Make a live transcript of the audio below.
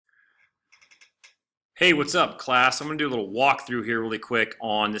Hey, what's up, class? I'm going to do a little walkthrough here really quick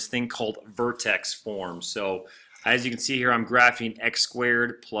on this thing called vertex form. So as you can see here, I'm graphing x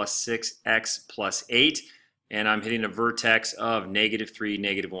squared plus 6x plus 8, and I'm hitting a vertex of -3,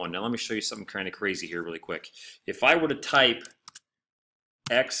 -1. Now let me show you something kind of crazy here really quick. If I were to type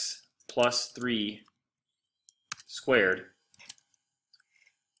x plus 3 squared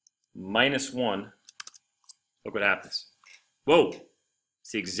minus 1, look what happens. Whoa!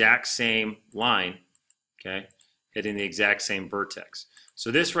 It's the exact same line. Okay, hitting the exact same vertex.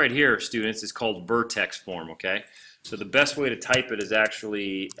 So this right here, students, is called vertex form. Okay, so the best way to type it is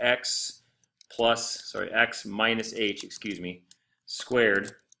actually x minus h,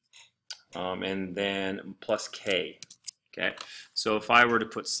 squared, and then plus k. Okay, so if I were to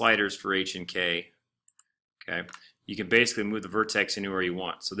put sliders for h and k, okay, you can basically move the vertex anywhere you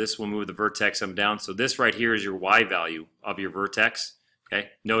want. So this will move the vertex up and down. So this right here is your y value of your vertex.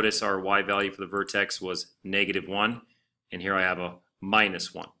 Okay, notice our y value for the vertex was -1, and here I have a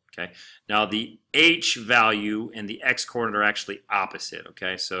 -1. Okay, now the h value and the x coordinate are actually opposite.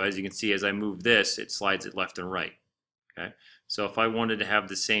 Okay, so as you can see, as I move this, it slides it left and right. Okay, so if I wanted to have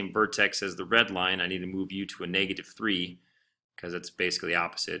the same vertex as the red line, I need to move you to a -3 because it's basically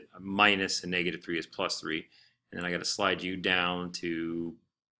opposite. A minus and -3 is +3, and then I got to slide you down to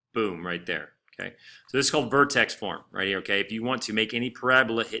boom right there. Okay, so this is called vertex form right here. Okay, if you want to make any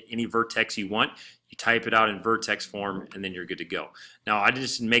parabola hit any vertex you want, you type it out in vertex form, and then you're good to go. Now, I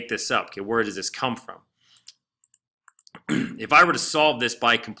just make this up. Okay, where does this come from? If I were to solve this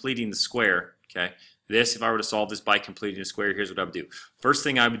by completing the square, okay, if I were to solve this by completing the square, here's what I would do. First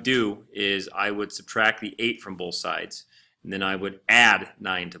thing I would do is I would subtract the 8 from both sides, and then I would add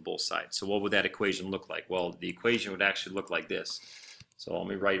 9 to both sides. So what would that equation look like? Well, the equation would actually look like this. So let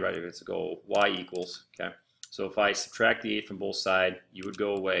me write here. Let's go y equals, okay. So if I subtract the 8 from both sides, you would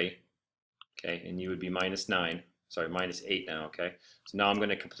go away, okay, and you would be minus 8 now, okay. So now I'm going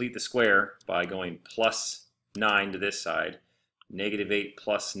to complete the square by going plus 9 to this side. -8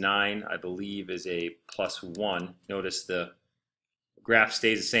 plus 9, I believe, is a +1. Notice the graph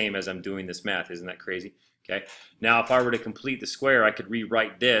stays the same as I'm doing this math. Isn't that crazy? Okay. Now if I were to complete the square, I could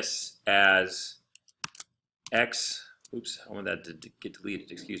rewrite this as x. Oops, I want that to get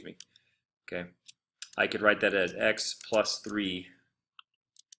deleted, excuse me. Okay, I could write that as x plus 3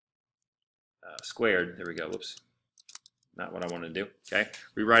 squared. There we go, whoops. Not what I want to do, okay?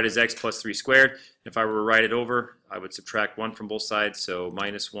 Rewrite as x plus 3 squared. If I were to write it over, I would subtract 1 from both sides, so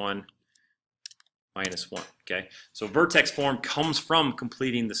 -1, -1, okay? So vertex form comes from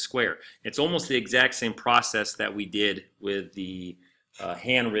completing the square. It's almost the exact same process that we did with the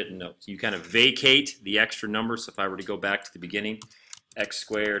handwritten notes. You kind of vacate the extra number. So if I were to go back to the beginning, x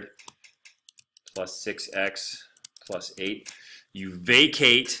squared plus 6x plus 8, you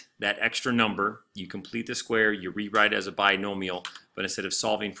vacate that extra number, you complete the square, you rewrite it as a binomial, but instead of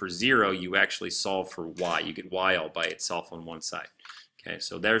solving for 0, you actually solve for y. You get y all by itself on one side. Okay,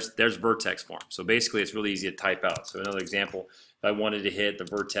 so there's vertex form. So basically it's really easy to type out. So another example, if I wanted to hit the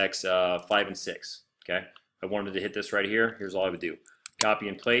vertex 5 and 6, okay? If I wanted to hit this right here, here's all I would do. Copy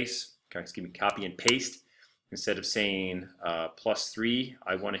and copy and paste. Instead of saying +3,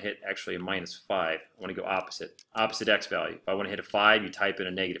 I want to hit actually a -5. I want to go opposite x value. If I want to hit a 5, you type in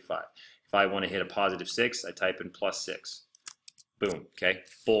a -5. If I want to hit a +6, I type in +6. Boom, okay?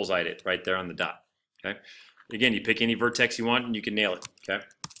 Bullseyed it right there on the dot, okay? Again, you pick any vertex you want and you can nail it, okay?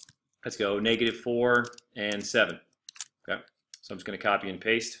 Let's go -4 and 7, okay? So I'm just going to copy and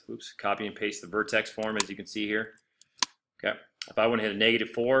paste. Oops, copy and paste the vertex form as you can see here, okay? If I want to hit a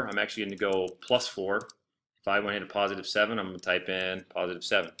 -4, I'm actually going to go +4. If I want to hit a +7, I'm going to type in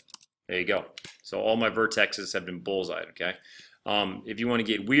 +7. There you go. So all my vertexes have been bullseyed, okay? If you want to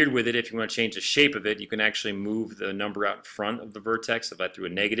get weird with it, if you want to change the shape of it, you can actually move the number out in front of the vertex. If I threw a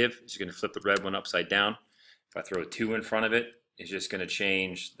negative, it's going to flip the red one upside down. If I throw a 2 in front of it, it's just going to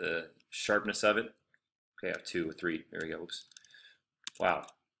change the sharpness of it. Okay, I have 2 or 3. There we go. Oops. Wow.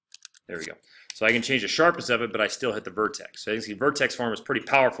 There we go. So I can change the sharpness of it, but I still hit the vertex. So you can see vertex form is pretty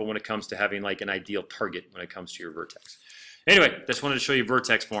powerful when it comes to having like an ideal target when it comes to your vertex. Anyway, just wanted to show you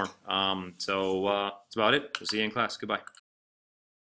vertex form. That's about it. We'll see you in class. Goodbye.